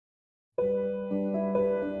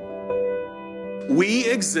We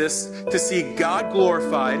exist to see God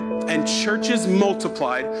glorified and churches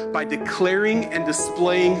multiplied by declaring and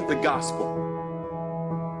displaying the gospel.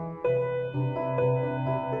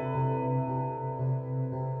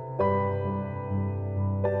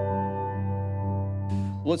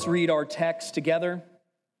 Let's read our text together.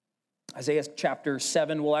 Isaiah chapter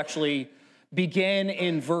 7. We'll actually begin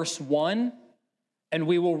in verse 1, and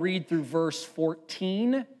we will read through verse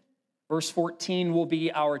 14. Verse 14 will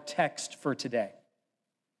be our text for today.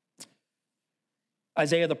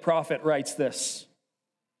 Isaiah the prophet writes this: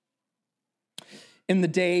 In the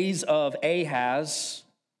days of Ahaz,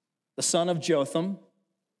 the son of Jotham,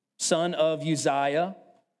 son of Uzziah,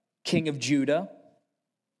 king of Judah,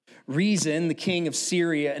 Rezin, the king of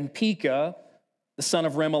Syria, and Pekah, the son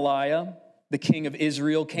of Remaliah, the king of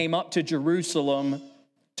Israel, came up to Jerusalem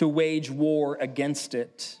to wage war against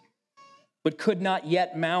it, but could not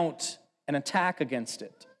yet mount an attack against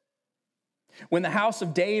it. When the house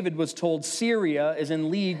of David was told Syria is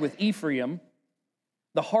in league with Ephraim,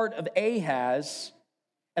 the heart of Ahaz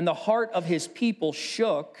and the heart of his people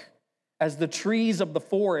shook as the trees of the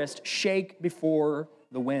forest shake before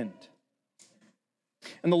the wind.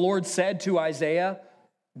 And the Lord said to Isaiah,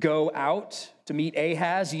 Go out to meet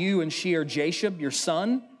Ahaz, you and Shear-Jashub, your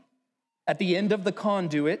son, at the end of the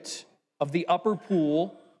conduit of the upper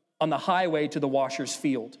pool on the highway to the washer's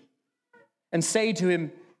field. And say to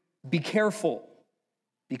him, Be careful,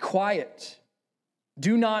 be quiet,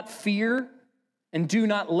 do not fear, and do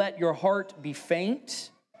not let your heart be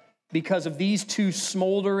faint because of these two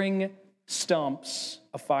smoldering stumps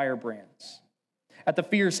of firebrands, at the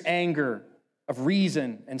fierce anger of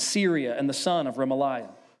Rezin and Syria and the son of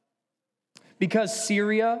Remaliah. Because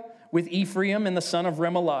Syria with Ephraim and the son of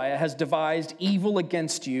Remaliah has devised evil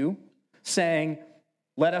against you, saying,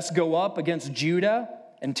 Let us go up against Judah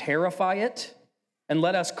and terrify it, and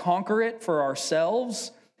let us conquer it for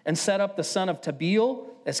ourselves, and set up the son of Tabeel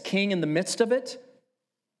as king in the midst of it.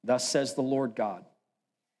 Thus says the Lord God,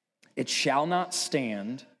 It shall not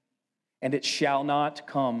stand, and it shall not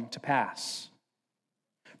come to pass.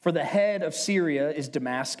 For the head of Syria is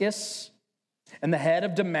Damascus, and the head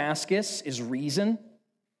of Damascus is Rezin.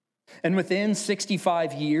 And within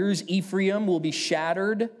 65 years, Ephraim will be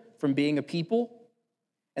shattered from being a people.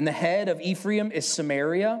 And the head of Ephraim is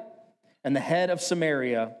Samaria, and the head of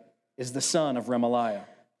Samaria is the son of Remaliah.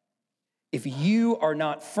 If you are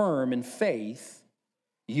not firm in faith,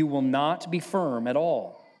 you will not be firm at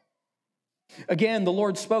all. Again, the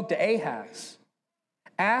Lord spoke to Ahaz,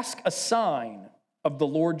 Ask a sign of the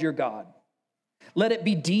Lord your God. Let it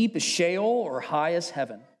be deep as Sheol or high as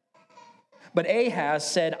heaven. But Ahaz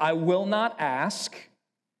said, I will not ask,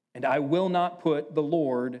 and I will not put the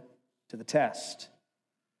Lord to the test.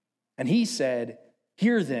 And he said,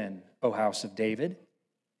 Hear then, O house of David,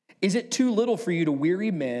 is it too little for you to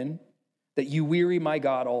weary men that you weary my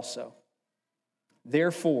God also?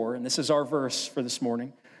 Therefore, and this is our verse for this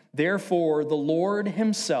morning, therefore the Lord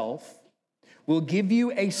himself will give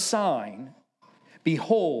you a sign.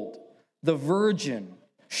 Behold, the virgin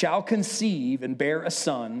shall conceive and bear a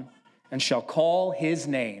son, and shall call his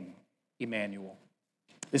name Emmanuel.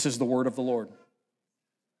 This is the word of the Lord.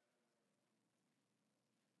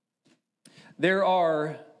 There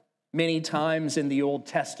are many times in the Old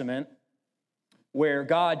Testament where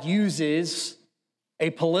God uses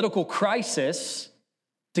a political crisis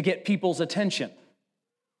to get people's attention.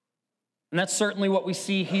 And that's certainly what we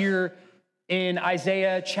see here in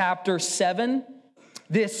Isaiah chapter 7.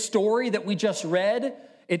 This story that we just read,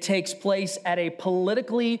 it takes place at a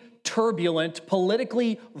politically turbulent,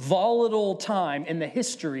 politically volatile time in the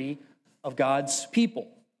history of God's people.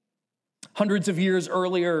 Hundreds of years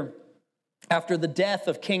earlier, after the death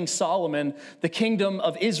of King Solomon, the kingdom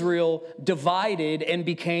of Israel divided and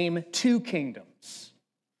became two kingdoms.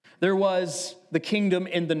 There was the kingdom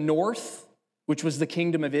in the north, which was the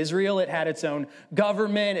kingdom of Israel. It had its own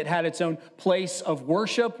government. It had its own place of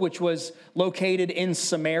worship, which was located in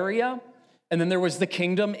Samaria. And then there was the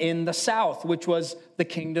kingdom in the south, which was the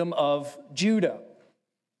kingdom of Judah.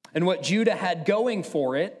 And what Judah had going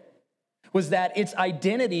for it was that its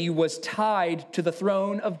identity was tied to the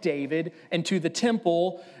throne of David and to the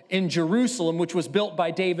temple in Jerusalem, which was built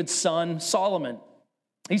by David's son, Solomon.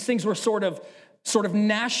 These things were sort of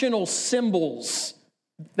national symbols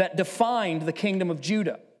that defined the kingdom of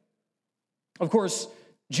Judah. Of course,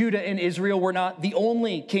 Judah and Israel were not the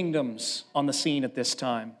only kingdoms on the scene at this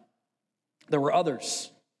time. There were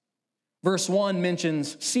others. Verse 1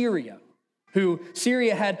 mentions Syria. who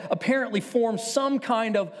Syria had apparently formed some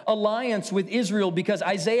kind of alliance with Israel, because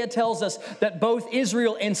Isaiah tells us that both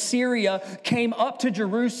Israel and Syria came up to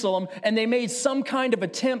Jerusalem and they made some kind of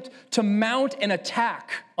attempt to mount an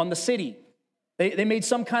attack on the city. They made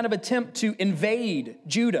some kind of attempt to invade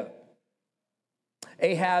Judah.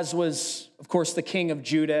 Ahaz was, of course, the king of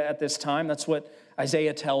Judah at this time. That's what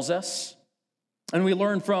Isaiah tells us. And we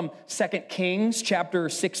learn from 2 Kings chapter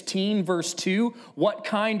 16, verse 2, what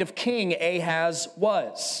kind of king Ahaz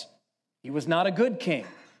was. He was not a good king.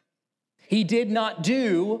 He did not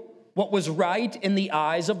do what was right in the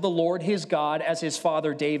eyes of the Lord his God, as his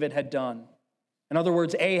father David had done. In other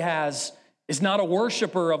words, Ahaz is not a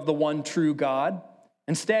worshiper of the one true God.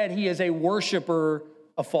 Instead, he is a worshiper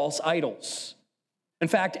of false idols. In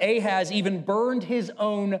fact, Ahaz even burned his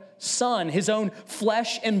own son, his own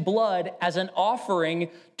flesh and blood, as an offering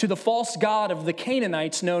to the false god of the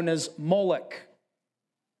Canaanites known as Moloch.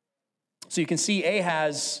 So you can see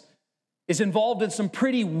Ahaz is involved in some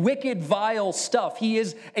pretty wicked, vile stuff. He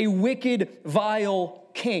is a wicked, vile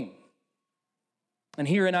king. And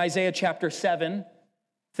here in Isaiah chapter 7,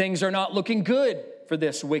 things are not looking good for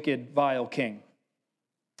this wicked, vile king.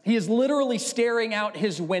 He is literally staring out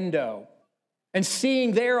his window and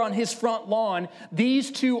seeing there on his front lawn these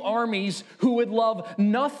two armies who would love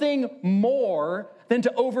nothing more than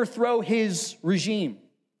to overthrow his regime.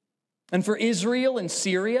 And for Israel and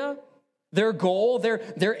Syria, their goal,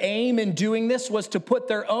 their aim in doing this was to put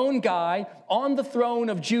their own guy on the throne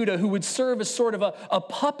of Judah who would serve as sort of a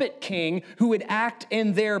puppet king who would act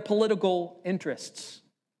in their political interests.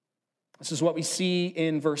 This is what we see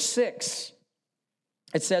in verse 6.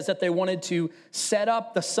 It says that they wanted to set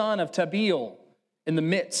up the son of Tabeel in the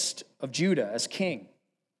midst of Judah as king.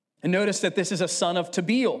 And notice that this is a son of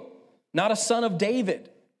Tabeel, not a son of David,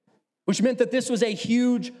 which meant that this was a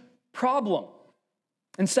huge problem.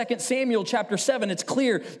 In 2 Samuel chapter 7, it's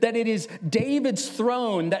clear that it is David's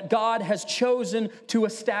throne that God has chosen to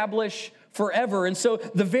establish forever. And so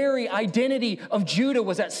the very identity of Judah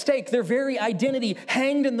was at stake. Their very identity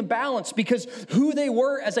hanged in the balance, because who they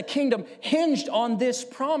were as a kingdom hinged on this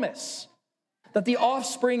promise that the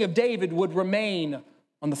offspring of David would remain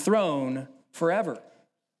on the throne forever.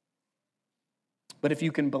 But if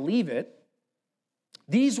you can believe it,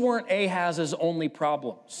 these weren't Ahaz's only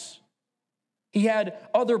problems. He had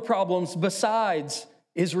other problems besides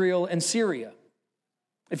Israel and Syria.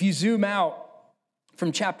 If you zoom out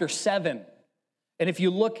from chapter 7, and if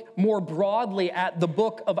you look more broadly at the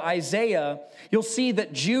book of Isaiah, you'll see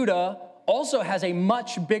that Judah also has a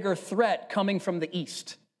much bigger threat coming from the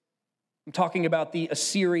east. I'm talking about the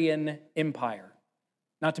Assyrian Empire.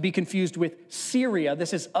 Not to be confused with Syria,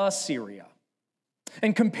 this is Assyria.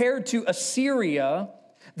 And compared to Assyria,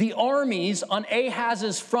 the armies on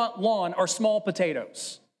Ahaz's front lawn are small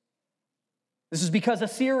potatoes. This is because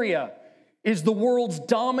Assyria is the world's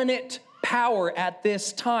dominant power at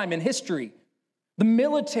this time in history. The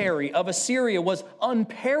military of Assyria was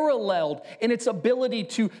unparalleled in its ability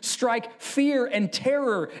to strike fear and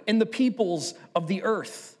terror in the peoples of the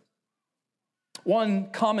earth. One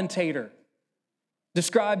commentator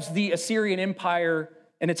describes the Assyrian Empire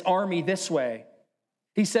and its army this way.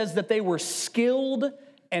 He says that they were skilled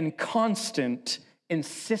and constant in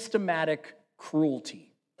systematic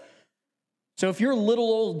cruelty. So if you're little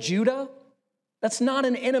old Judah, that's not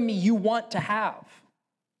an enemy you want to have.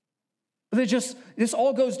 But this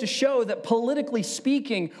all goes to show that politically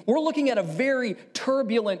speaking, we're looking at a very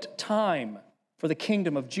turbulent time for the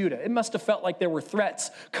kingdom of Judah. It must have felt like there were threats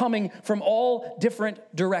coming from all different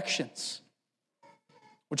directions,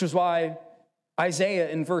 which is why Isaiah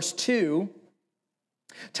in verse 2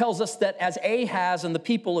 tells us that as Ahaz and the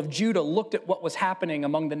people of Judah looked at what was happening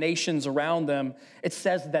among the nations around them, it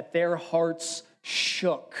says that their hearts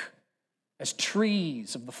shook as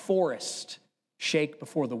trees of the forest shake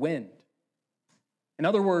before the wind. In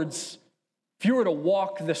other words, if you were to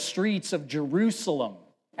walk the streets of Jerusalem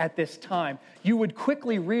at this time, you would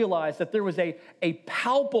quickly realize that there was a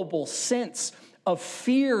palpable sense of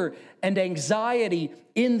fear and anxiety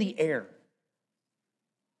in the air.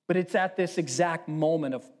 But it's at this exact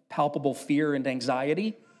moment of palpable fear and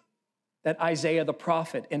anxiety that Isaiah the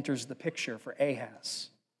prophet enters the picture for Ahaz.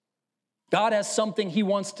 God has something he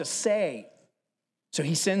wants to say, so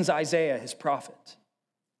he sends Isaiah, his prophet.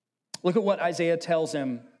 Look at what Isaiah tells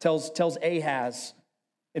Ahaz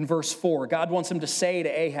in verse 4. God wants him to say to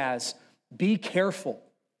Ahaz, "Be careful,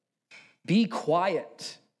 be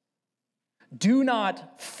quiet, do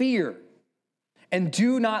not fear, and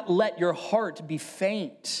do not let your heart be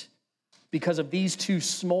faint because of these two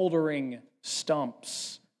smoldering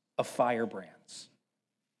stumps of firebrands."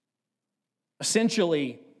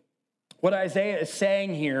 Essentially, What Isaiah is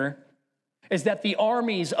saying here is that the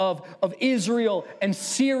armies of Israel and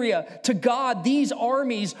Syria, to God, these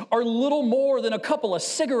armies are little more than a couple of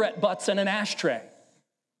cigarette butts and an ashtray.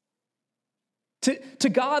 To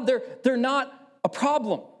God, they're not a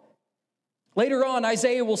problem. Later on,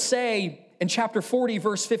 Isaiah will say in chapter 40,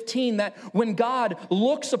 verse 15, that when God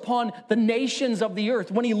looks upon the nations of the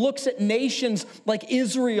earth, when he looks at nations like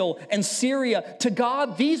Israel and Syria, to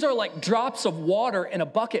God, these are like drops of water in a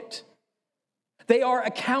bucket. They are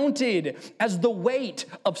accounted as the weight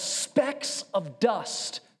of specks of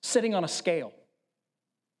dust sitting on a scale.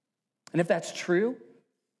 And if that's true,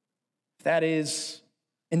 if that is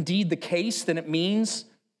indeed the case, then it means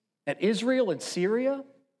that Israel and Syria,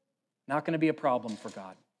 not going to be a problem for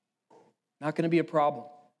God. Not going to be a problem.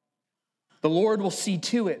 The Lord will see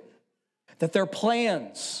to it that their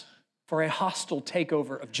plans for a hostile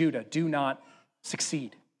takeover of Judah do not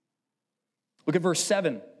succeed. Look at verse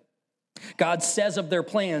 7. God says of their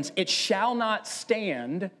plans, it shall not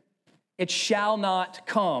stand, it shall not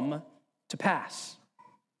come to pass.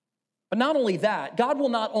 But not only that, God will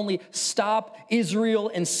not only stop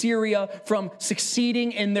Israel and Syria from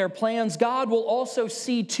succeeding in their plans, God will also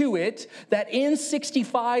see to it that in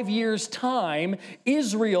 65 years' time,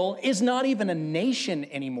 Israel is not even a nation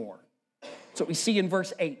anymore. That's what we see in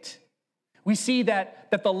verse 8. We see that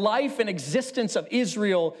the life and existence of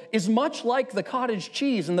Israel is much like the cottage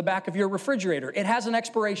cheese in the back of your refrigerator. It has an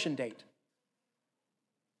expiration date.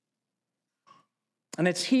 And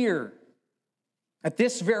it's here, at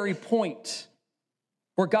this very point,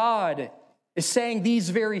 where God is saying these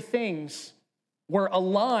very things, where a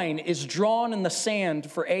line is drawn in the sand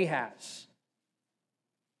for Ahaz.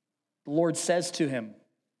 The Lord says to him,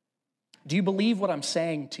 do you believe what I'm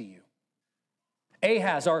saying to you?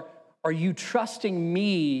 Ahaz, are you trusting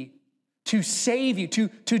me to save you,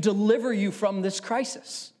 to deliver you from this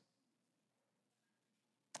crisis?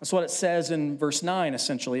 That's what it says in verse 9,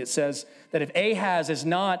 essentially. It says that if Ahaz is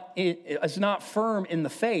not firm in the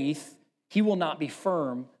faith, he will not be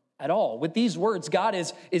firm at all. With these words, God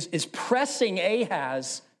is pressing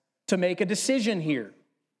Ahaz to make a decision here.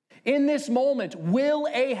 In this moment, will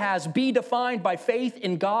Ahaz be defined by faith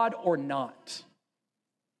in God or not?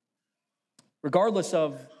 Regardless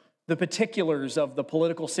of the particulars of the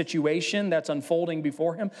political situation that's unfolding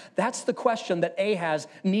before him, that's the question that Ahaz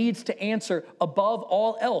needs to answer above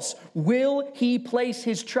all else. Will he place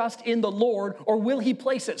his trust in the Lord, or will he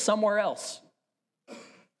place it somewhere else?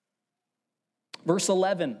 Verse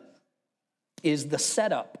 11 is the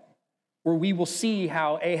setup where we will see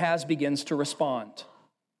how Ahaz begins to respond.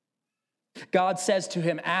 God says to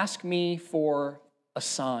him, ask me for a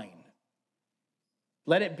sign.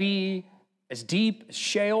 Let it be as deep as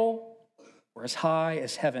Sheol or as high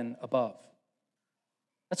as heaven above.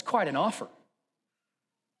 That's quite an offer.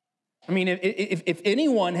 I mean, if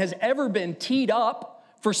anyone has ever been teed up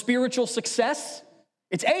for spiritual success,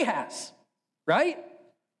 it's Ahaz, right?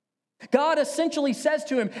 God essentially says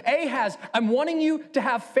to him, Ahaz, I'm wanting you to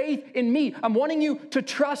have faith in me. I'm wanting you to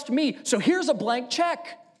trust me. So here's a blank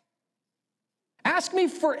check. Ask me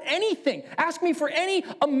for anything. Ask me for any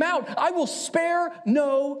amount. I will spare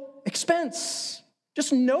no expense.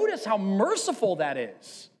 Just notice how merciful that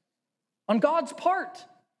is on God's part.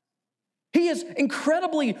 He is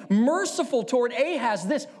incredibly merciful toward Ahaz,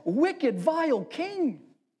 this wicked, vile king.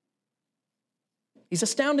 He's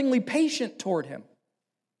astoundingly patient toward him.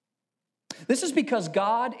 This is because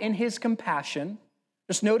God, in his compassion,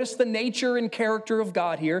 just notice the nature and character of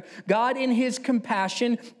God here. God, in his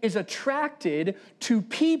compassion, is attracted to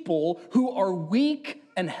people who are weak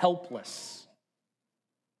and helpless.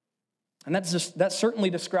 And that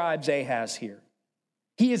certainly describes Ahaz here.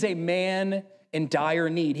 He is a man in dire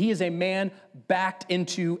need. He is a man backed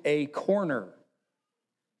into a corner.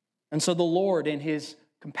 And so the Lord, in his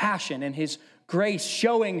compassion and his grace,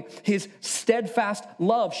 showing his steadfast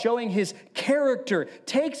love, showing his character,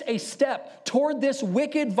 takes a step toward this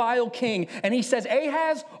wicked, vile king. And he says,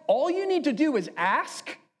 Ahaz, all you need to do is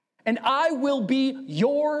ask, and I will be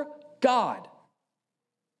your God.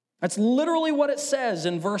 That's literally what it says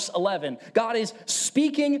in verse 11. God is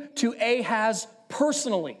speaking to Ahaz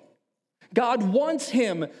personally. God wants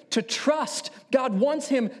him to trust. God wants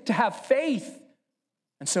him to have faith.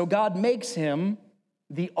 And so God makes him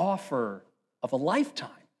the offer of a lifetime.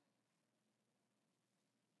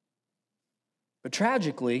 But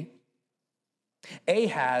tragically,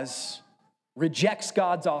 Ahaz rejects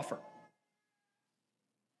God's offer.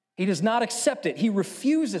 He does not accept it. He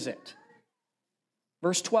refuses it.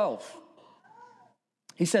 Verse 12,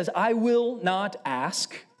 he says, I will not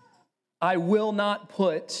ask, I will not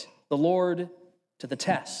put the Lord to the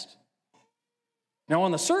test. Now,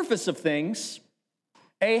 on the surface of things,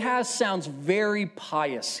 Ahaz sounds very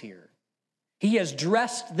pious here. He has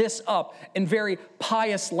dressed this up in very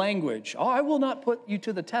pious language. Oh, I will not put you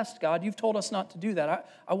to the test, God. You've told us not to do that.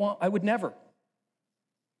 I would never.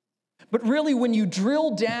 But really, when you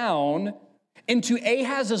drill down into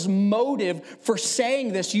Ahaz's motive for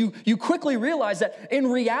saying this, you quickly realize that in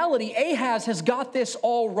reality, Ahaz has got this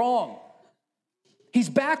all wrong. He's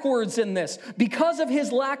backwards in this. Because of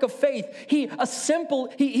his lack of faith, he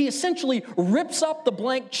essentially rips up the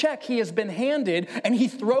blank check he has been handed and he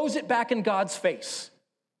throws it back in God's face.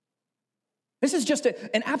 This is just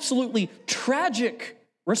an absolutely tragic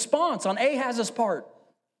response on Ahaz's part.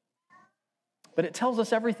 But it tells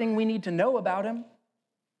us everything we need to know about him.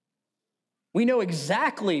 We know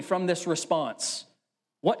exactly from this response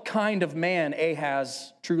what kind of man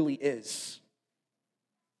Ahaz truly is.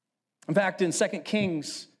 In fact, in 2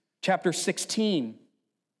 Kings chapter 16,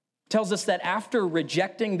 tells us that after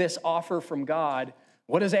rejecting this offer from God,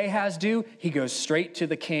 what does Ahaz do? He goes straight to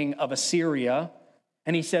the king of Assyria,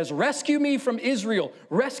 and he says, rescue me from Israel,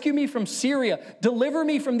 rescue me from Syria, deliver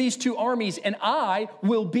me from these two armies, and I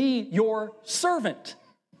will be your servant.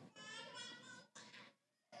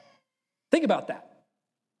 Think about that.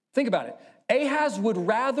 Think about it. Ahaz would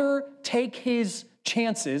rather take his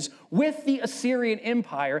chances with the Assyrian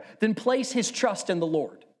Empire than place his trust in the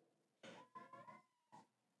Lord.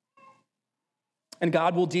 And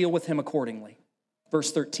God will deal with him accordingly.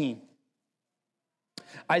 Verse 13.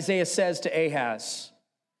 Isaiah says to Ahaz,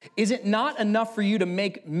 is it not enough for you to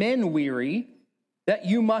make men weary, that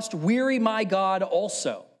you must weary my God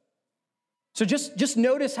also? So just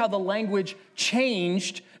notice how the language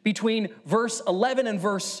changed between verse 11 and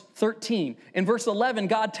verse 13. In verse 11,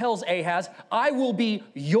 God tells Ahaz, I will be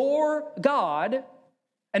your God.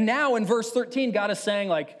 And now in verse 13, God is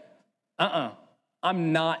saying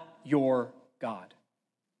I'm not your God.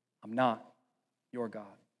 I'm not your God.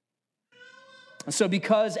 And so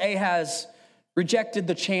because Ahaz rejected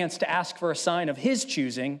the chance to ask for a sign of his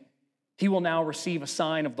choosing, he will now receive a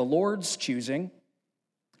sign of the Lord's choosing,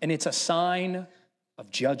 and it's a sign of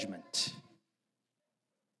judgment.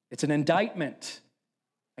 It's an indictment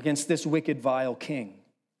against this wicked, vile king.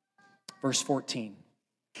 Verse 14.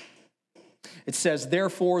 It says,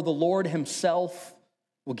 therefore the Lord himself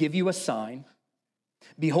will give you a sign.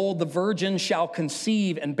 Behold, the virgin shall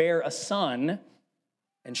conceive and bear a son,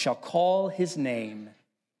 and shall call his name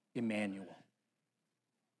Emmanuel.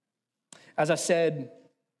 As I said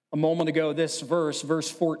a moment ago, this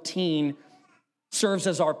verse 14, serves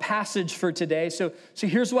as our passage for today. So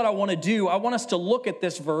here's what I want to do. I want us to look at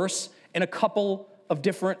this verse in a couple of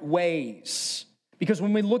different ways. Because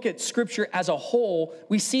when we look at Scripture as a whole,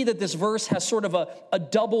 we see that this verse has sort of a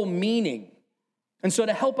double meaning. And so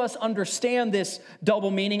to help us understand this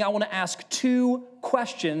double meaning, I want to ask two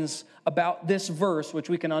questions about this verse, which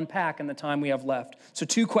we can unpack in the time we have left. So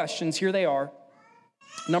two questions, here they are.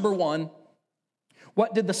 Number one,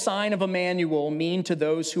 what did the sign of Emmanuel mean to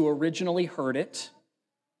those who originally heard it?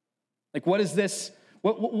 Like, what is this?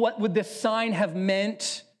 What would this sign have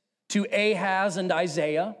meant to Ahaz and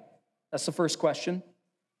Isaiah? That's the first question.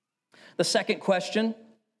 The second question,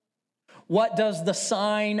 what does the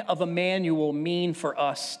sign of Emmanuel mean for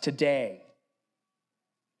us today?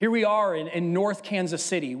 Here we are in North Kansas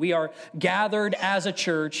City. We are gathered as a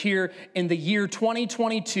church here in the year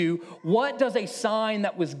 2022. What does a sign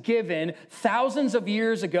that was given thousands of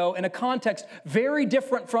years ago in a context very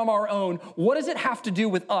different from our own, what does it have to do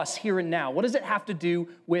with us here and now? What does it have to do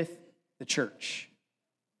with the church?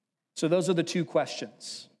 So those are the two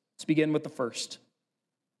questions. Let's begin with the first.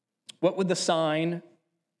 What would the sign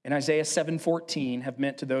in Isaiah 7:14 have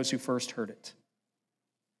meant to those who first heard it?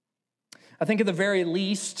 I think at the very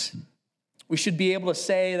least, we should be able to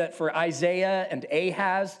say that for Isaiah and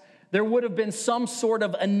Ahaz, there would have been some sort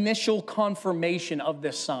of initial confirmation of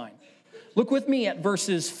this sign. Look with me at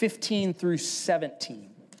verses 15 through 17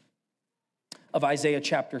 of Isaiah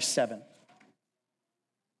chapter 7.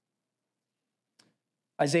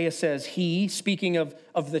 Isaiah says, he, speaking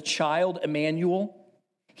of the child Emmanuel,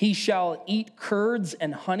 he shall eat curds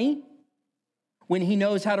and honey when he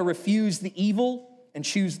knows how to refuse the evil and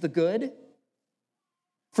choose the good.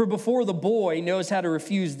 For before the boy knows how to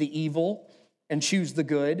refuse the evil and choose the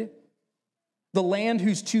good, the land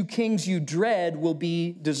whose two kings you dread will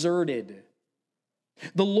be deserted.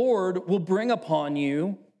 The Lord will bring upon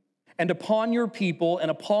you and upon your people and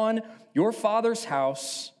upon your father's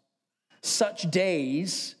house such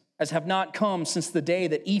days as have not come since the day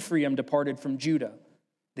that Ephraim departed from Judah,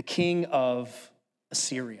 the king of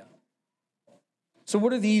Assyria. So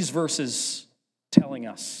what are these verses telling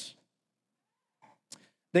us?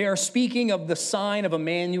 They are speaking of the sign of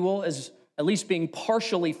Emmanuel as at least being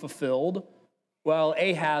partially fulfilled while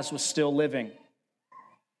Ahaz was still living.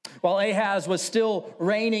 While Ahaz was still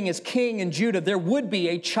reigning as king in Judah, there would be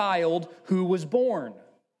a child who was born.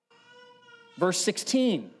 Verse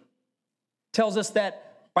 16 tells us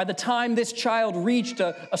that by the time this child reached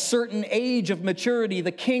a certain age of maturity,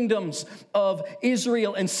 the kingdoms of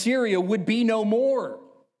Israel and Syria would be no more.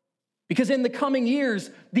 Because in the coming years,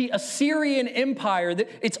 the Assyrian Empire,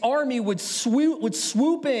 its army would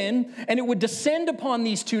swoop in, and it would descend upon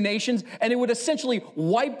these two nations, and it would essentially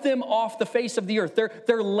wipe them off the face of the earth.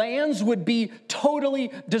 Their lands would be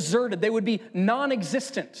totally deserted. They would be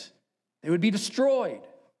non-existent. They would be destroyed.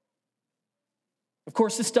 Of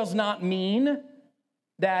course, this does not mean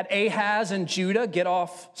that Ahaz and Judah get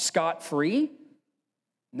off scot-free.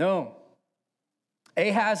 No.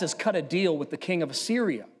 Ahaz has cut a deal with the king of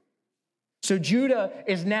Assyria. So Judah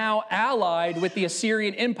is now allied with the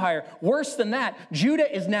Assyrian Empire. Worse than that,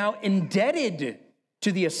 Judah is now indebted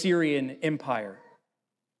to the Assyrian Empire.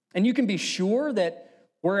 And you can be sure that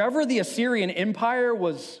wherever the Assyrian Empire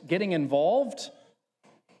was getting involved,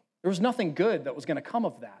 there was nothing good that was going to come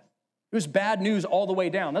of that. It was bad news all the way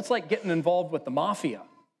down. That's like getting involved with the mafia.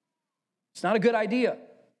 It's not a good idea.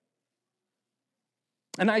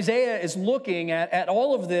 And Isaiah is looking at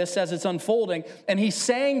all of this as it's unfolding, and he's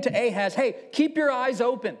saying to Ahaz, hey, keep your eyes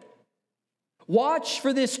open. Watch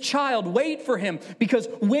for this child. Wait for him, because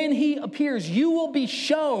when he appears, you will be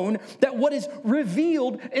shown that what is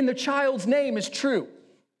revealed in the child's name is true,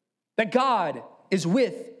 that God is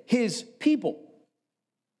with his people.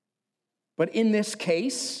 But in this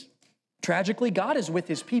case, tragically, God is with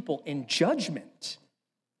his people in judgment.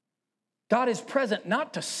 God is present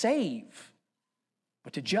not to save,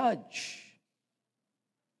 but to judge.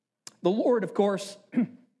 The Lord, of course,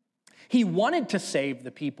 he wanted to save the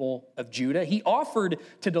people of Judah. He offered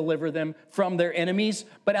to deliver them from their enemies,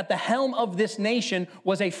 but at the helm of this nation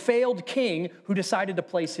was a failed king who decided to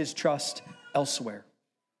place his trust elsewhere.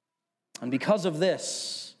 And because of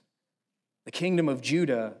this, the kingdom of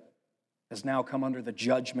Judah has now come under the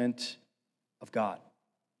judgment of God.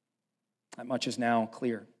 That much is now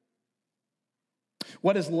clear.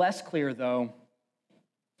 What is less clear, though,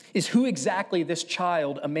 is who exactly this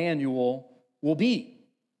child, Emmanuel, will be.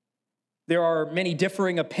 There are many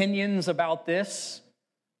differing opinions about this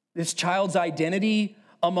child's identity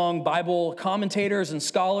among Bible commentators and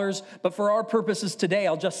scholars, but for our purposes today,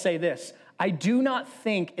 I'll just say this. I do not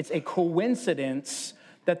think it's a coincidence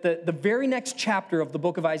that the very next chapter of the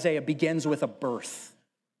book of Isaiah begins with a birth.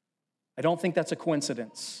 I don't think that's a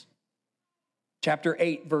coincidence. Chapter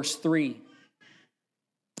 8, verse 3.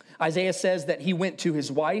 Isaiah says that he went to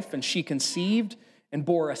his wife and she conceived and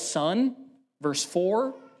bore a son. Verse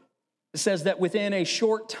 4, it says that within a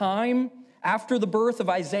short time after the birth of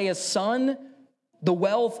Isaiah's son, the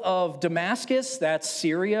wealth of Damascus, that's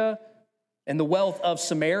Syria, and the wealth of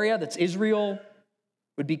Samaria, that's Israel,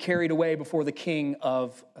 would be carried away before the king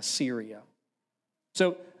of Assyria.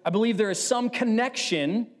 So I believe there is some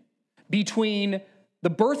connection between the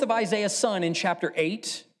birth of Isaiah's son in chapter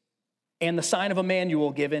 8 and the sign of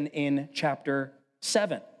Emmanuel given in chapter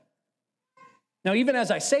 7. Now, even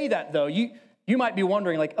as I say that, though, you might be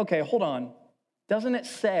wondering, like, okay, hold on. Doesn't it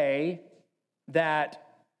say that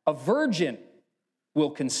a virgin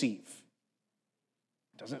will conceive?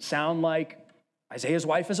 Doesn't sound like Isaiah's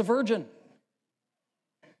wife is a virgin.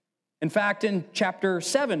 In fact, in chapter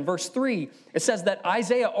 7, verse 3, it says that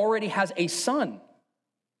Isaiah already has a son.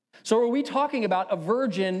 So are we talking about a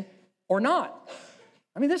virgin or not?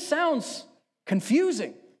 I mean, this sounds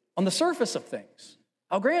confusing on the surface of things.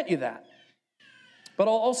 I'll grant you that. But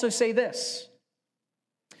I'll also say this.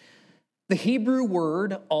 The Hebrew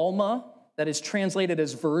word alma, that is translated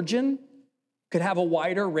as virgin, could have a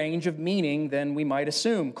wider range of meaning than we might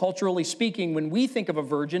assume. Culturally speaking, when we think of a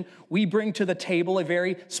virgin, we bring to the table a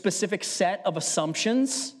very specific set of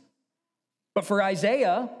assumptions. But for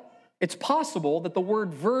Isaiah, it's possible that the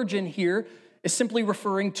word virgin here is simply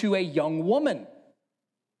referring to a young woman.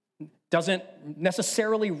 Doesn't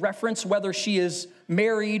necessarily reference whether she is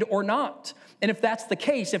married or not. And if that's the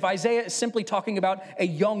case, if Isaiah is simply talking about a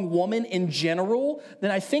young woman in general,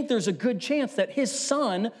 then I think there's a good chance that his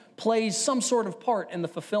son plays some sort of part in the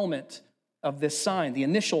fulfillment of this sign, the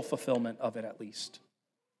initial fulfillment of it at least.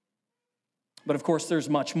 But of course, there's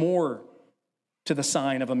much more to the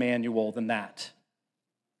sign of Emmanuel than that.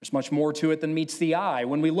 There's much more to it than meets the eye.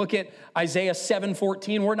 When we look at Isaiah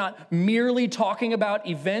 7:14, we're not merely talking about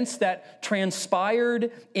events that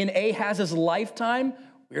transpired in Ahaz's lifetime.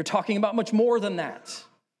 We're talking about much more than that.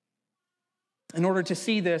 In order to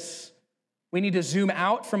see this, We need to zoom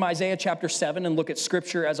out from Isaiah chapter 7 and look at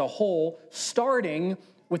Scripture as a whole, starting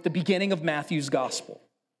with the beginning of Matthew's gospel.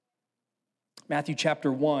 Matthew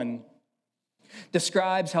chapter 1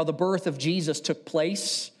 describes how the birth of Jesus took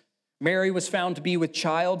place. Mary was found to be with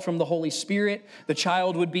child from the Holy Spirit. The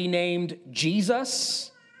child would be named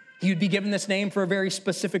Jesus. He would be given this name for a very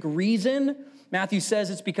specific reason. Matthew says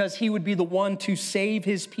it's because he would be the one to save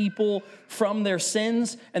his people from their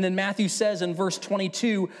sins. And then Matthew says in verse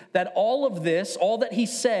 22 that all of this, all that he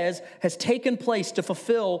says, has taken place to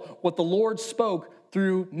fulfill what the Lord spoke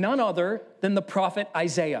through none other than the prophet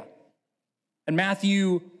Isaiah. And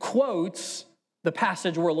Matthew quotes the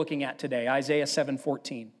passage we're looking at today, Isaiah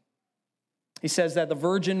 7:14. He says that the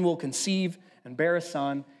virgin will conceive and bear a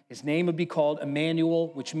son. His name would be called Emmanuel,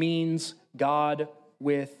 which means God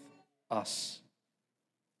with us.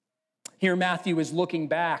 Here Matthew is looking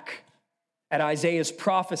back at Isaiah's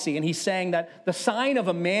prophecy, and he's saying that the sign of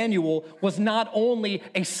Emmanuel was not only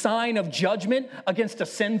a sign of judgment against a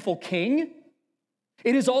sinful king,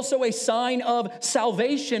 it is also a sign of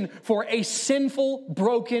salvation for a sinful,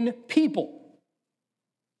 broken people.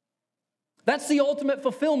 That's the ultimate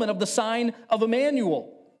fulfillment of the sign of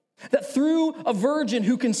Emmanuel. That through a virgin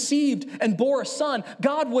who conceived and bore a son,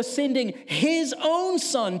 God was sending his own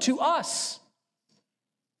son to us.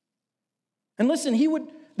 And listen,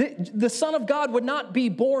 the Son of God would not be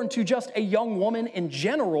born to just a young woman in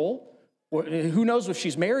general. Who knows if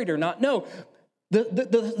she's married or not? No.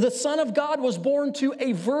 The Son of God was born to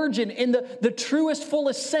a virgin in the truest,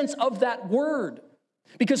 fullest sense of that word.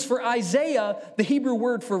 Because for Isaiah, the Hebrew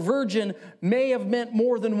word for virgin may have meant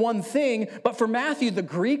more than one thing, but for Matthew, the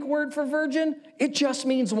Greek word for virgin, it just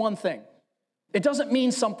means one thing. It doesn't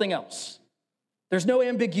mean something else. There's no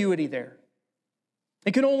ambiguity there.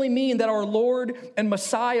 It can only mean that our Lord and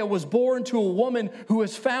Messiah was born to a woman who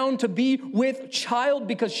was found to be with child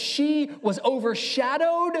because she was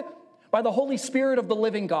overshadowed by the Holy Spirit of the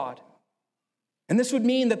living God. And this would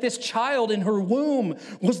mean that this child in her womb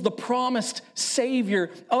was the promised Savior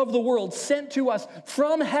of the world, sent to us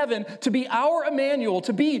from heaven to be our Emmanuel,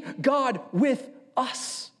 to be God with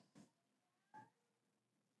us.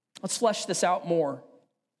 Let's flesh this out more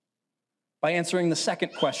by answering the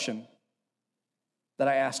second question that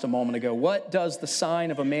I asked a moment ago. What does the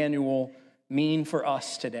sign of Emmanuel mean for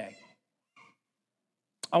us today?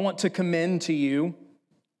 I want to commend to you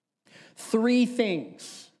 3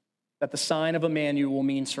 things that the sign of Emmanuel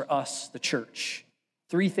means for us, the church.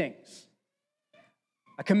 3 things.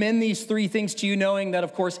 I commend these 3 things to you, knowing that,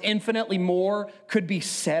 of course, infinitely more could be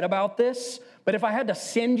said about this. But if I had to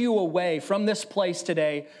send you away from this place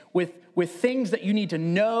today with things that you need to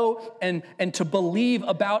know and to believe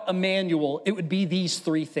about Emmanuel, it would be these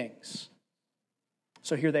 3 things.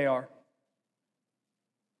 So here they are.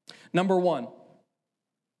 Number 1,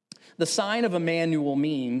 the sign of Emmanuel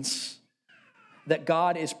means that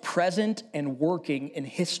God is present and working in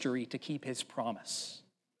history to keep his promise.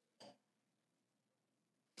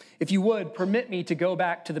 If you would, permit me to go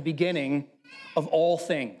back to the beginning of all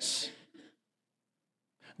things.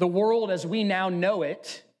 The world as we now know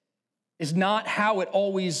it is not how it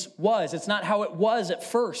always was. It's not how it was at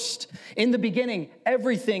first. In the beginning,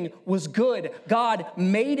 everything was good. God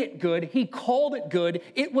made it good. He called it good.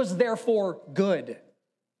 It was therefore good.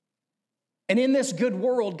 And in this good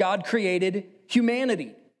world, God created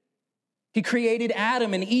humanity. He created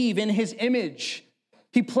Adam and Eve in his image.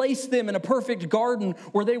 He placed them in a perfect garden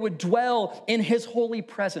where they would dwell in his holy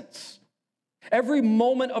presence. Every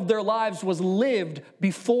moment of their lives was lived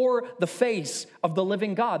before the face of the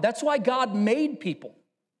living God. That's why God made people.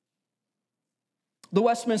 The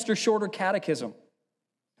Westminster Shorter Catechism,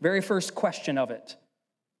 very first question of it,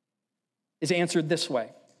 is answered this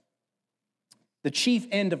way. The chief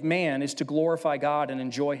end of man is to glorify God and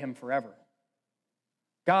enjoy him forever.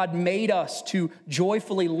 God made us to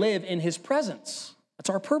joyfully live in his presence. That's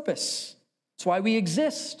our purpose. That's why we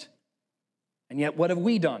exist. And yet, what have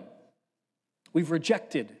we done? We've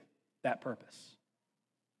rejected that purpose.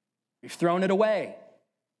 We've thrown it away.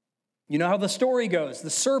 You know how the story goes. The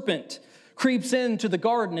serpent creeps into the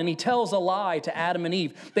garden and he tells a lie to Adam and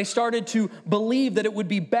Eve. They started to believe that it would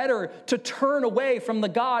be better to turn away from the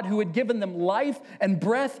God who had given them life and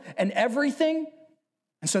breath and everything.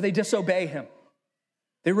 And so they disobey him.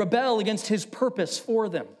 They rebel against his purpose for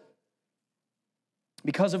them.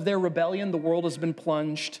 Because of their rebellion, the world has been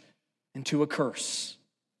plunged into a curse.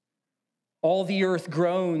 All the earth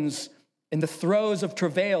groans In the throes of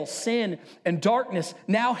travail, sin and darkness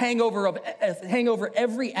now hang over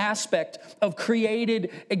every aspect of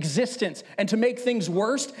created existence. And to make things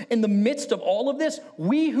worse, in the midst of all of this,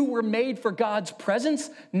 we who were made for God's presence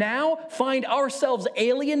now find ourselves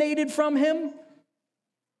alienated from him.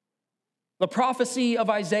 The prophecy of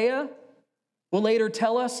Isaiah will later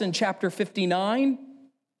tell us in chapter 59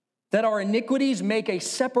 that our iniquities make a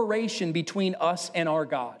separation between us and our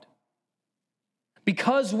God.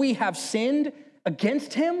 Because we have sinned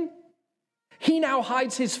against him, he now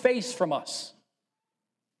hides his face from us.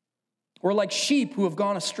 We're like sheep who have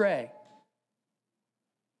gone astray.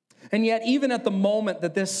 And yet, even at the moment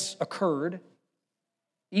that this occurred,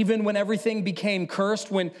 even when everything became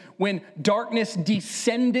cursed, when darkness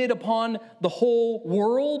descended upon the whole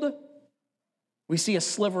world, we see a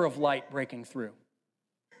sliver of light breaking through.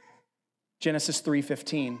 Genesis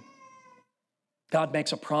 3:15. God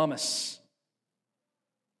makes a promise.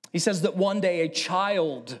 He says that one day a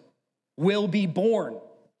child will be born.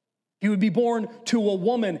 He would be born to a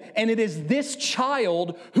woman, and it is this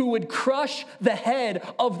child who would crush the head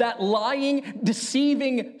of that lying,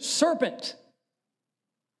 deceiving serpent.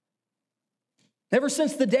 Ever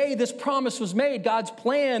since the day this promise was made, God's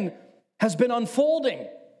plan has been unfolding.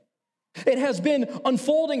 It has been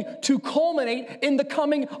unfolding to culminate in the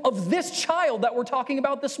coming of this child that we're talking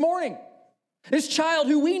about this morning. This child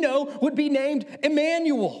who we know would be named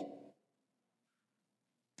Emmanuel.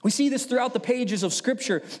 We see this throughout the pages of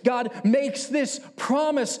Scripture. God makes this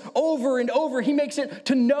promise over and over. He makes it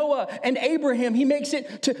to Noah and Abraham. He makes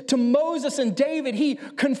it to Moses and David. He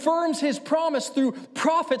confirms his promise through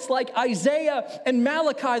prophets like Isaiah and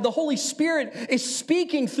Malachi. The Holy Spirit is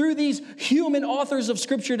speaking through these human authors of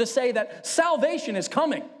Scripture to say that salvation is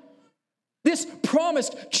coming. This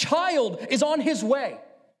promised child is on his way.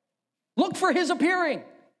 Look for his appearing.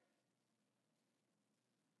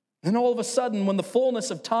 Then all of a sudden, when the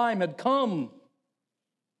fullness of time had come,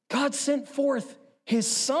 God sent forth his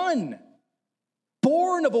son,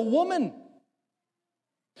 born of a woman,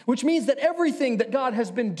 which means that everything that God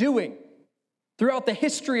has been doing throughout the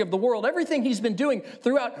history of the world, everything he's been doing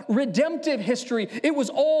throughout redemptive history, it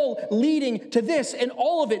was all leading to this, and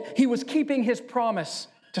all of it, he was keeping his promise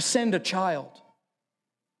to send a child.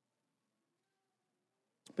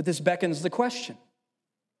 But this beckons the question,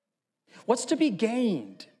 what's to be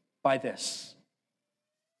gained by this?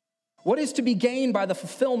 What is to be gained by the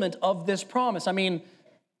fulfillment of this promise? I mean,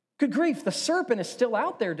 good grief, the serpent is still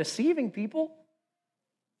out there deceiving people.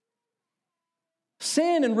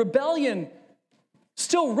 Sin and rebellion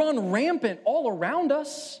still run rampant all around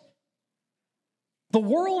us. The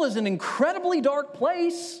world is an incredibly dark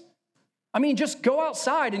place. I mean, just go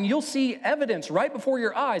outside and you'll see evidence right before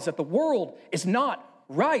your eyes that the world is not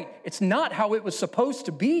right. It's not how it was supposed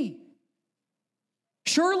to be.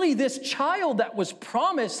 Surely this child that was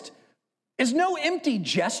promised is no empty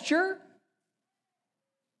gesture.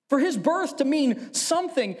 For his birth to mean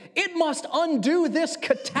something, it must undo this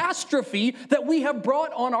catastrophe that we have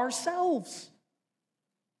brought on ourselves.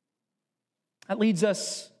 That leads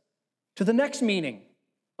us to the next meaning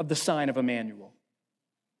of the sign of Emmanuel.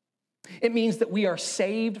 It means that we are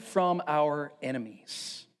saved from our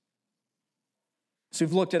enemies. So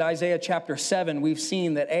we've looked at Isaiah chapter 7. We've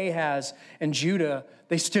seen that Ahaz and Judah,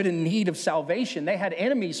 they stood in need of salvation. They had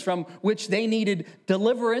enemies from which they needed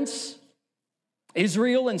deliverance.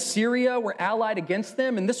 Israel and Syria were allied against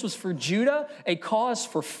them, and this was for Judah a cause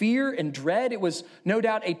for fear and dread. It was no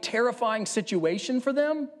doubt a terrifying situation for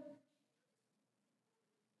them.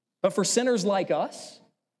 But for sinners like us,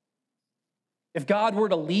 if God were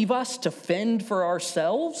to leave us to fend for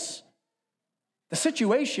ourselves, the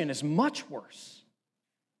situation is much worse.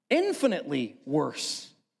 Infinitely worse.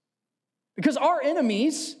 Because our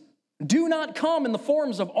enemies do not come in the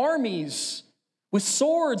forms of armies with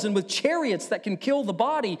swords and with chariots that can kill the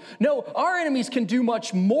body. No, our enemies can do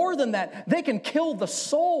much more than that. They can kill the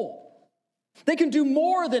soul. They can do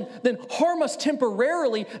more than harm us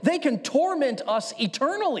temporarily. They can torment us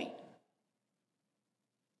eternally.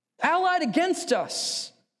 Allied against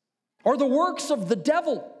us are the works of the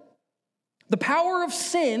devil, the power of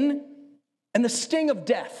sin, and the sting of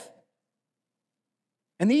death.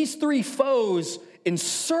 And these three foes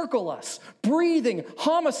encircle us, breathing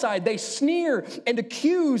homicide. They sneer and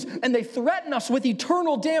accuse, and they threaten us with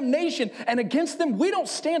eternal damnation. And against them, we don't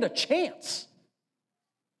stand a chance.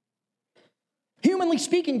 Humanly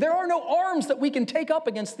speaking, there are no arms that we can take up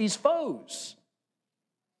against these foes.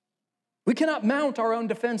 We cannot mount our own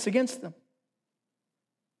defense against them.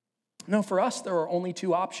 No, for us, there are only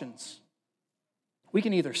two options. We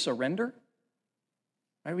can either surrender,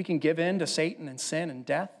 right? We can give in to Satan and sin and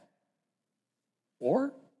death,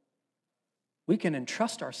 or we can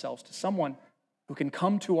entrust ourselves to someone who can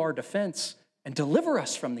come to our defense and deliver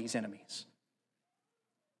us from these enemies.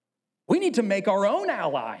 We need to make our own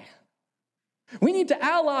ally. We need to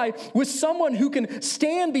ally with someone who can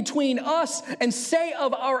stand between us and say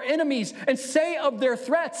of our enemies and say of their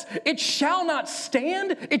threats, it shall not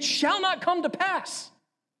stand, it shall not come to pass.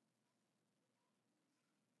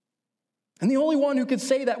 And the only one who could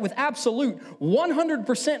say that with absolute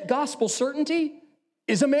 100% gospel certainty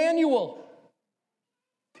is Emmanuel.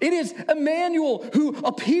 It is Emmanuel who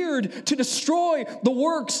appeared to destroy the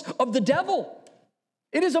works of the devil.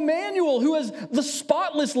 It is Emmanuel who is the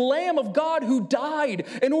spotless Lamb of God who died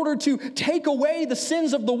in order to take away the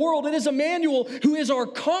sins of the world. It is Emmanuel who is our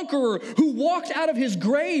conqueror, who walked out of his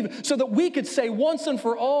grave so that we could say once and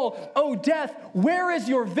for all, "O death, where is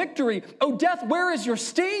your victory? O death, where is your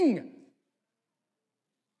sting?"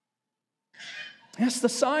 That's the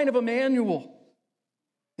sign of Emmanuel.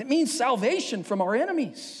 It means salvation from our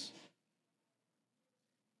enemies.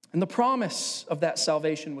 And the promise of that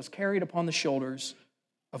salvation was carried upon the shoulders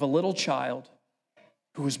of a little child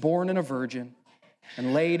who was born in a virgin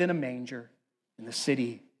and laid in a manger in the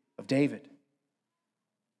city of David.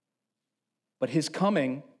 But his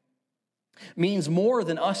coming means more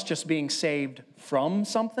than us just being saved from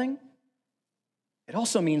something. It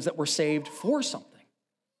also means that we're saved for something.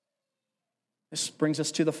 This brings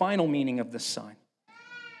us to the final meaning of this sign.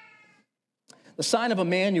 The sign of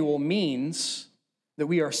Emmanuel means that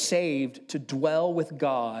we are saved to dwell with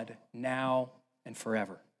God now and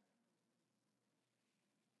forever.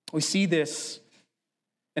 We see this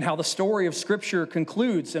in how the story of Scripture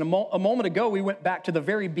concludes. And a moment ago, we went back to the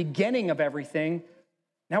very beginning of everything.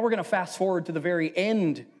 Now we're going to fast forward to the very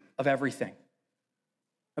end of everything.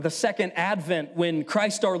 The second advent, when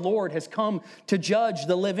Christ our Lord has come to judge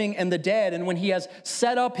the living and the dead, and when he has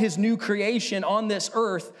set up his new creation on this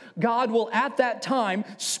earth, God will at that time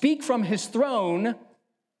speak from his throne,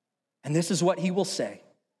 and this is what he will say: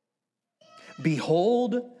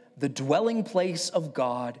 "Behold, the dwelling place of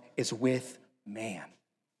God is with man.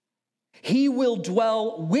 He will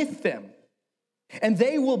dwell with them, and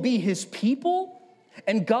they will be his people,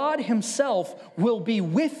 and God himself will be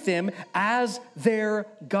with them as their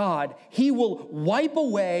God. He will wipe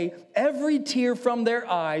away every tear from their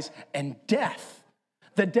eyes, and death,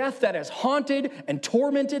 the death that has haunted and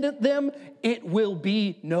tormented them, it will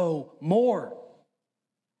be no more."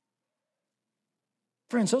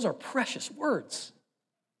 Friends, those are precious words.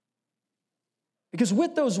 Because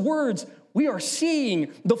with those words, we are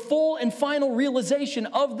seeing the full and final realization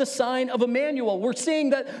of the sign of Emmanuel. We're seeing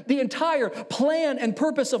that the entire plan and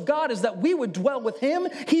purpose of God is that we would dwell with him,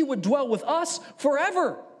 he would dwell with us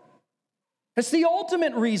forever. It's the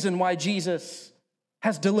ultimate reason why Jesus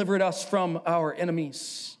has delivered us from our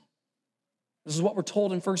enemies. This is what we're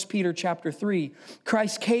told in 1 Peter chapter 3.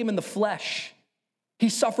 Christ came in the flesh. He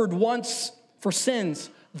suffered once for sins.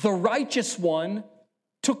 The righteous one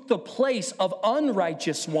took the place of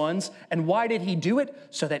unrighteous ones. And why did he do it?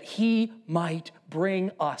 So that he might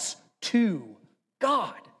bring us to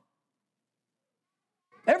God.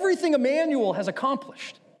 Everything Emmanuel has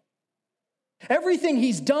accomplished, everything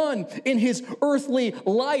he's done in his earthly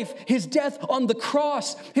life, his death on the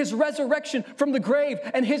cross, his resurrection from the grave,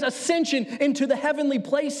 and his ascension into the heavenly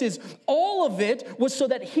places, all of it was so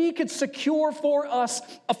that he could secure for us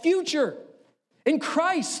a future. In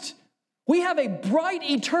Christ, we have a bright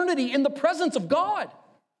eternity in the presence of God.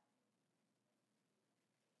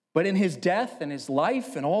 But in his death and his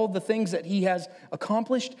life and all the things that he has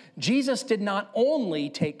accomplished, Jesus did not only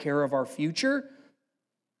take care of our future.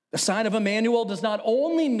 The sign of Emmanuel does not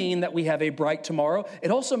only mean that we have a bright tomorrow,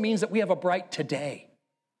 it also means that we have a bright today.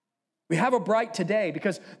 We have a bright today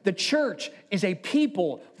because the church is a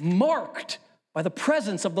people marked by the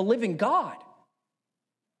presence of the living God.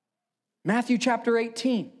 Matthew chapter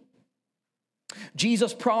 18.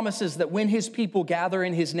 Jesus promises that when his people gather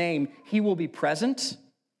in his name, he will be present.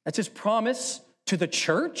 That's his promise to the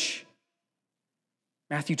church.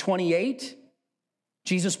 Matthew 28,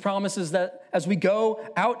 Jesus promises that as we go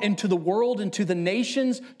out into the world, into the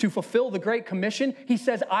nations to fulfill the Great Commission, he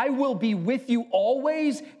says, "I will be with you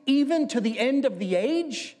always, even to the end of the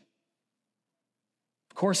age."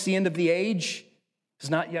 Of course, the end of the age has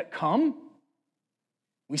not yet come.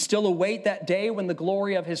 We still await that day when the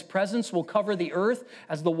glory of his presence will cover the earth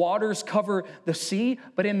as the waters cover the sea.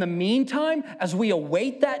 But in the meantime, as we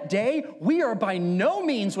await that day, we are by no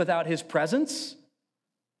means without his presence.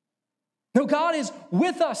 No, God is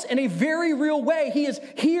with us in a very real way. He is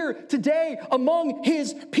here today among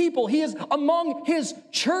his people. He is among his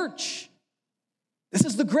church. This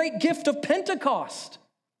is the great gift of Pentecost,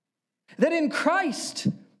 that in Christ,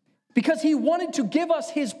 because he wanted to give us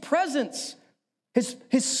his presence.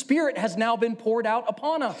 His Spirit has now been poured out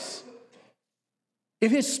upon us.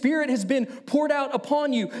 If his Spirit has been poured out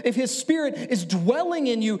upon you, if his Spirit is dwelling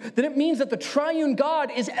in you, then it means that the triune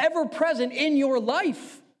God is ever present in your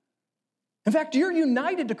life. In fact, you're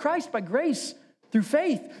united to Christ by grace through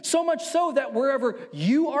faith, so much so that wherever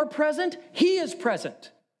you are present, he is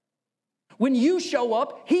present. When you show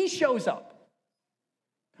up, he shows up.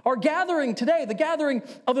 Our gathering today, the gathering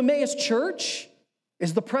of Emmaus Church,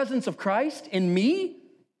 is the presence of Christ in me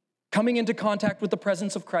coming into contact with the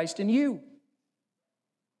presence of Christ in you.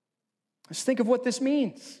 Let's think of what this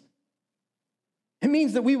means. It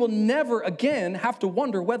means that we will never again have to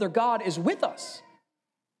wonder whether God is with us.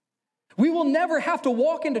 We will never have to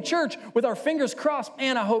walk into church with our fingers crossed.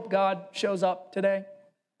 Man, I hope God shows up today.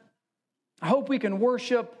 I hope we can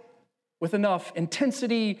worship with enough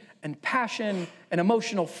intensity and passion and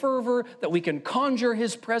emotional fervor that we can conjure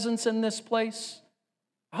his presence in this place.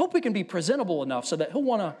 I hope we can be presentable enough so that he'll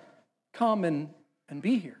want to come and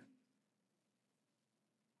be here.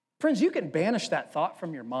 Friends, you can banish that thought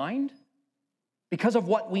from your mind because of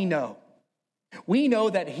what we know. We know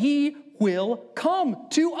that he will come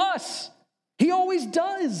to us. He always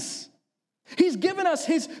does. He's given us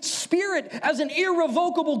his Spirit as an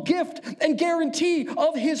irrevocable gift and guarantee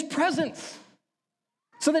of his presence.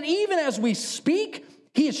 So that even as we speak,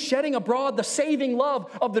 he is shedding abroad the saving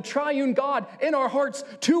love of the triune God in our hearts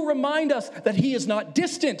to remind us that he is not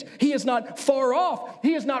distant, he is not far off,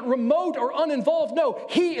 he is not remote or uninvolved. No,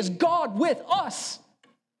 he is God with us.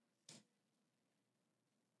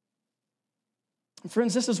 And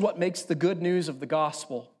friends, this is what makes the good news of the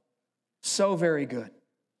gospel so very good.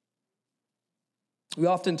 We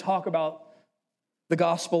often talk about the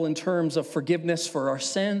gospel in terms of forgiveness for our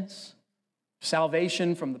sins,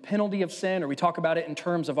 salvation from the penalty of sin, or we talk about it in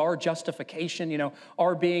terms of our justification,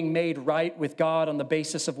 our being made right with God on the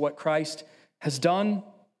basis of what Christ has done.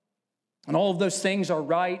 And all of those things are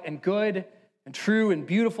right and good and true and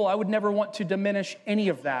beautiful. I would never want to diminish any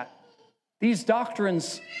of that. These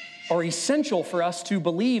doctrines are essential for us to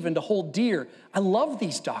believe and to hold dear. I love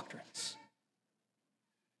these doctrines.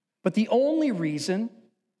 But the only reason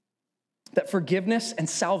that forgiveness and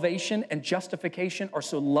salvation and justification are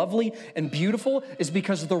so lovely and beautiful is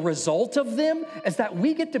because the result of them is that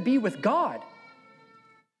we get to be with God.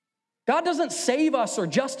 God doesn't save us or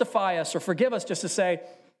justify us or forgive us just to say,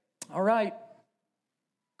 all right,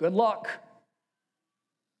 good luck.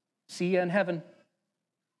 See you in heaven.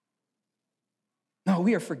 No,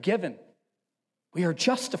 we are forgiven. We are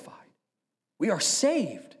justified. We are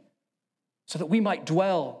saved so that we might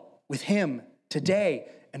dwell with him today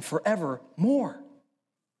and forevermore.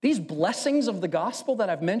 These blessings of the gospel that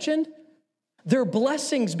I've mentioned, they're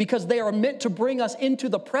blessings because they are meant to bring us into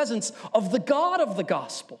the presence of the God of the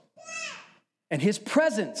gospel. And his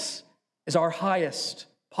presence is our highest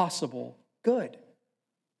possible good.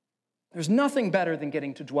 There's nothing better than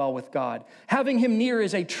getting to dwell with God. Having him near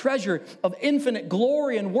is a treasure of infinite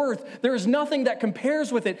glory and worth. There is nothing that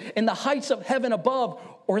compares with it in the heights of heaven above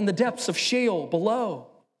or in the depths of Sheol below.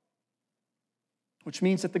 Which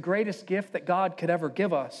means that the greatest gift that God could ever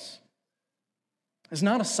give us is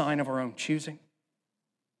not a sign of our own choosing.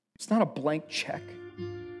 It's not a blank check.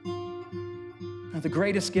 No, the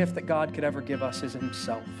greatest gift that God could ever give us is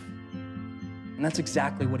himself. And that's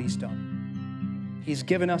exactly what he's done. He's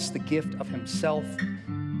given us the gift of himself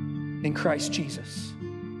in Christ Jesus,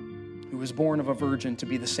 who was born of a virgin to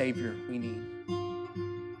be the Savior we need.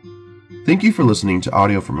 Thank you for listening to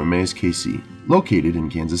audio from Emmaus KC, located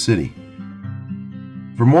in Kansas City.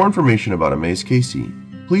 For more information about Emmaus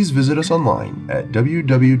KC, please visit us online at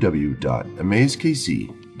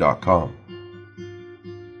www.emmauskc.com.